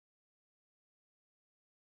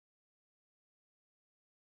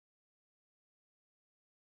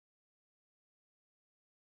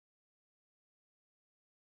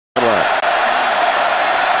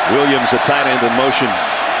Williams, a tight end in motion.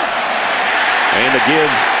 And the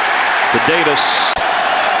give to Davis.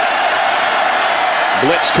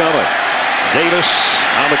 Blitz coming. Davis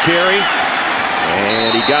on the carry.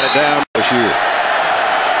 And he got it down this year.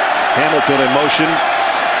 Hamilton in motion.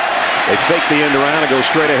 They fake the end around and go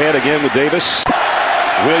straight ahead again with Davis.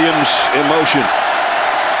 Williams in motion.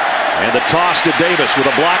 And the toss to Davis with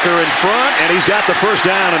a blocker in front. And he's got the first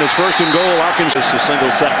down, and it's first and goal. Arkansas, a single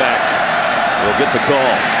setback. Will get the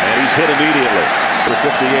call. And he's hit immediately for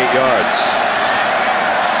 58 yards.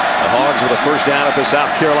 The Hogs with a first down at the South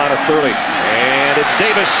Carolina 30. And it's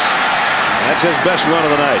Davis. That's his best run of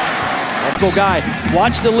the night. Wonderful guy.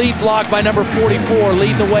 Watch the lead block by number 44,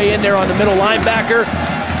 leading the way in there on the middle linebacker.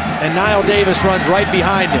 And Knile Davis runs right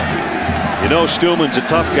behind him. You know, Stillman's a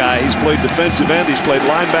tough guy. He's played defensive end. He's played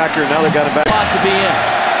linebacker. Now they got him back. Lot to be in.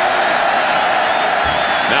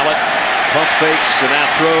 Mallett pump fakes and now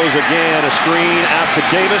throws again. A screen out to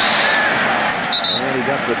Davis. And he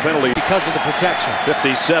got the penalty because of the protection.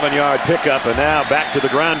 57-yard pickup, and now back to the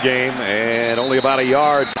ground game, and only about a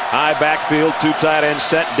yard. High backfield, two tight ends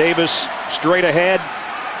set. Davis straight ahead,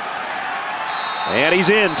 and he's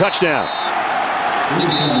in. Touchdown.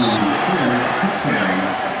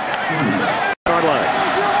 Yard line.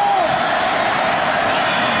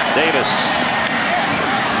 Davis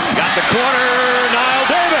got the corner. Knile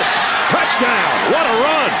Davis, touchdown. What a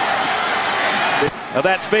run. Now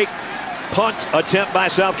that fake punt attempt by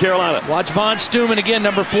South Carolina. Watch Von Steumann again.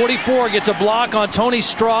 Number 44 gets a block on Tony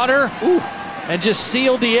Straughter. Ooh. And just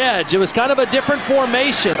sealed the edge. It was kind of a different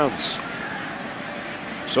formation.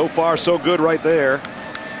 So far, so good right there.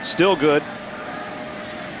 Still good.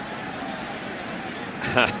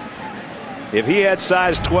 If he had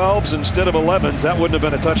size 12s instead of 11s, that wouldn't have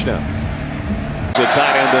been a touchdown. A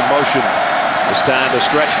tight end in motion. This time the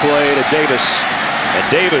stretch play to Davis. And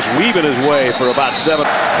Davis weaving his way for about 7.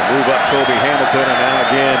 Move up Kobe Hamilton, and now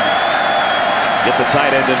again get the tight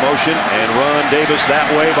end in motion and run Davis that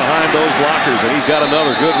way behind those blockers. And he's got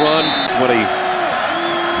another good run when he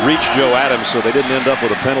reached Joe Adams, so they didn't end up with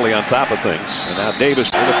a penalty on top of things. And now Davis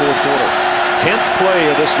in the fourth quarter. 10th play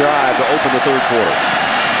of this drive to open the third quarter.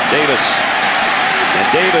 Davis. And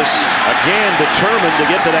Davis again determined to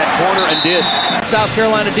get to that corner and did. South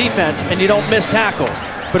Carolina defense, and you don't miss tackles.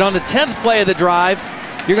 But on the 10th play of the drive,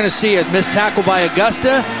 you're going to see a missed tackle by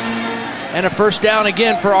Augusta and a first down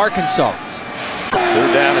again for Arkansas.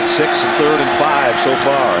 Third down and 6 and third and 5 so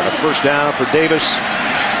far. And a first down for Davis.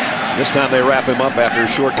 This time they wrap him up after a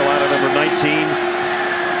short. Carolina number 19.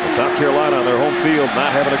 And South Carolina on their home field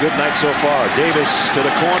not having a good night so far. Davis to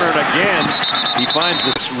the corner, and again he finds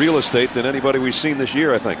this real estate than anybody we've seen this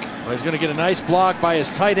year, I think. Well, he's going to get a nice block by his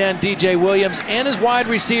tight end DJ Williams and his wide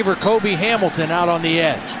receiver Kobe Hamilton out on the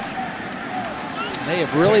edge. They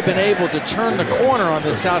have really been able to turn the corner on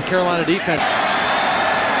this South Carolina defense.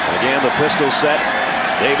 Again, the pistol set.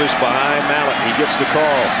 Davis behind Mallett. He gets the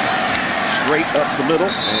call. Straight up the middle.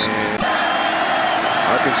 And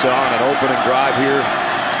Arkansas on an opening drive here.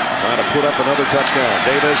 Trying to put up another touchdown.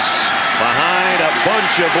 Davis behind a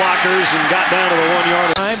bunch of blockers and got down to the 1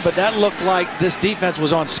 yard line. But that looked like this defense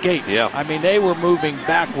was on skates. Yeah. I mean, they were moving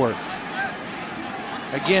backward.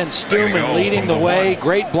 Again, Steumann leading the way.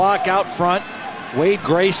 Great block out front. Wade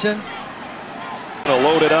Grayson.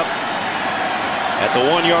 Loaded up at the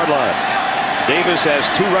 1 yard line. Davis has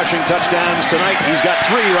 2 rushing touchdowns tonight. He's got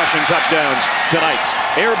 3 rushing touchdowns tonight.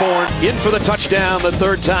 Airborne in for the touchdown the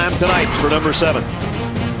third time tonight for number 7.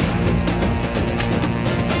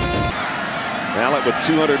 Mallett with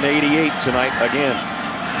 288 tonight again.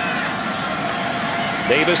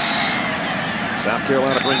 Davis. South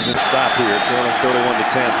Carolina brings in a stop here, trailing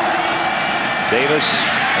 31-10. Davis,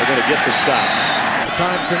 they're going to get the stop.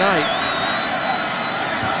 Time tonight.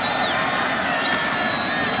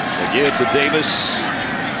 They give to Davis.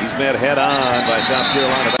 He's met head on by South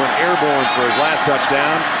Carolina. Airborne for his last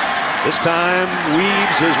touchdown. This time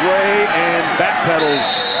weaves his way and backpedals.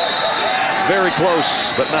 Very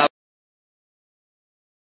close, but not.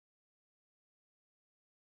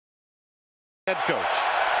 Head coach.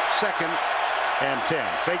 2nd and 10.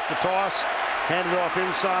 Fake the toss. Handed off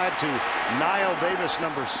inside to Knile Davis,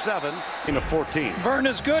 number 7, in a 14. Vern,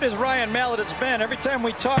 as good as Ryan Mallett has been, every time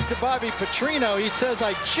we talk to Bobby Petrino, he says,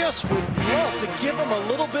 I just would love to give him a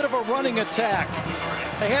little bit of a running attack.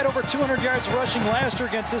 They had over 200 yards rushing last year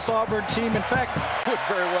against this Auburn team. In fact, would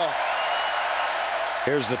very well.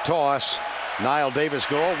 Here's the toss. Knile Davis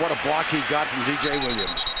goal. What a block he got from DJ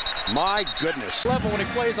Williams. My goodness. Level when he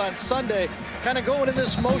plays on Sunday, kind of going in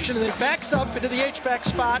this motion and then backs up into the H-back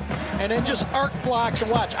spot and then just arc blocks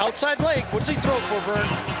and watch. Outside leg. What does he throw for, Vern?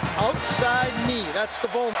 Outside knee. That's the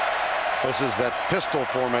ball. This is that pistol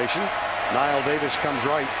formation. Knile Davis comes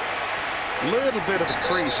right. Little bit of a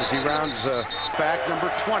crease as he rounds back,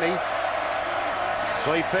 number 20.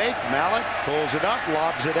 Play fake. Mallet pulls it up,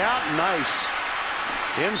 lobs it out. Nice.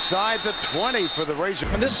 Inside the 20 for the Razor.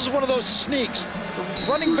 And this is one of those sneaks. The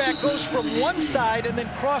running back goes from one side and then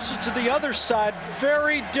crosses to the other side.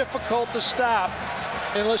 Very difficult to stop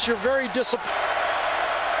unless you're very disciplined.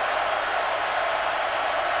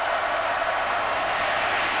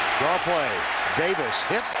 Draw play. Davis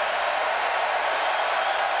hit.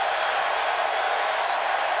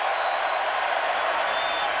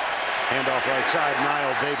 Handoff right side.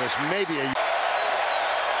 Knile Davis. Maybe a.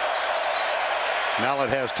 Mallet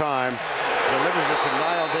has time. Delivers it to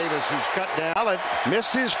Knile Davis, who's cut down. Mallet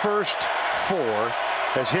missed his first 4.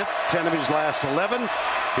 Has hit 10 of his last 11.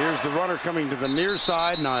 Here's the runner coming to the near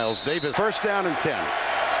side. Knile Davis. First down and 10.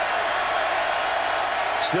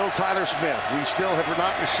 Still Tyler Smith. We still have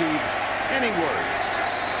not received any word.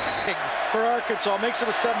 For Arkansas, makes it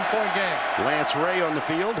a 7-point game. Lance Ray on the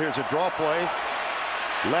field. Here's a draw play.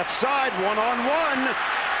 Left side, one-on-one.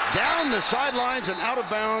 Down the sidelines and out of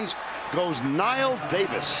bounds goes Knile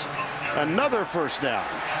Davis. Another first down.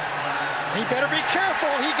 He better be careful.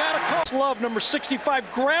 He got a call. Love, number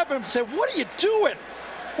 65, grabbed him and said, "What are you doing?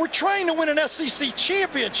 We're trying to win an SEC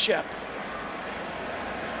championship."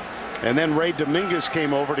 And then Ray Dominguez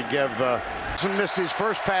came over to give. Missed his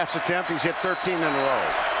first pass attempt. He's hit 13 in a row.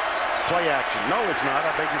 Play action. No, it's not.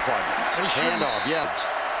 I beg your pardon. Handoff. Yes.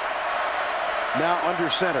 Now under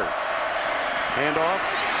center. Handoff.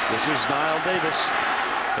 This is Knile Davis.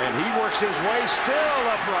 And he works his way still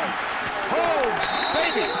upright. Oh,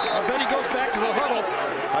 baby. I bet he goes back to the huddle.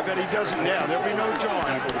 I bet he doesn't. Yeah, there'll be no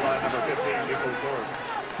join.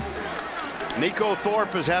 Nico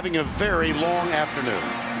Thorpe is having a very long afternoon.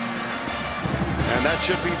 And that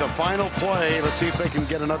should be the final play. Let's see if they can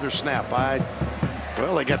get another snap.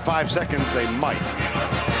 Well, they get 5 seconds. They might.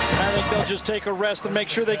 I think they'll just take a rest and make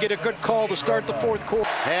sure they get a good call to start the 4th quarter.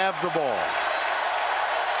 Have the ball.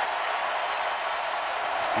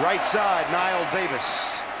 Right side, Knile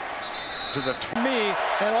Davis to the me,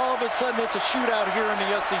 and all of a sudden it's a shootout here in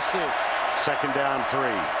the SEC. Second down 3.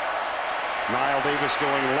 Knile Davis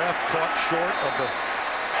going left, caught short of the.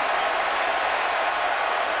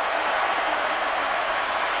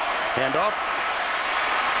 Hand up.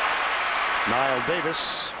 Knile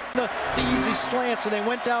Davis. The easy slants, and they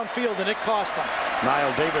went downfield, and it cost them.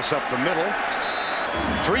 Knile Davis up the middle.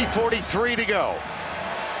 3:43 to go.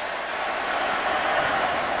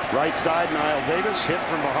 Right side, Knile Davis hit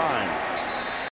from behind.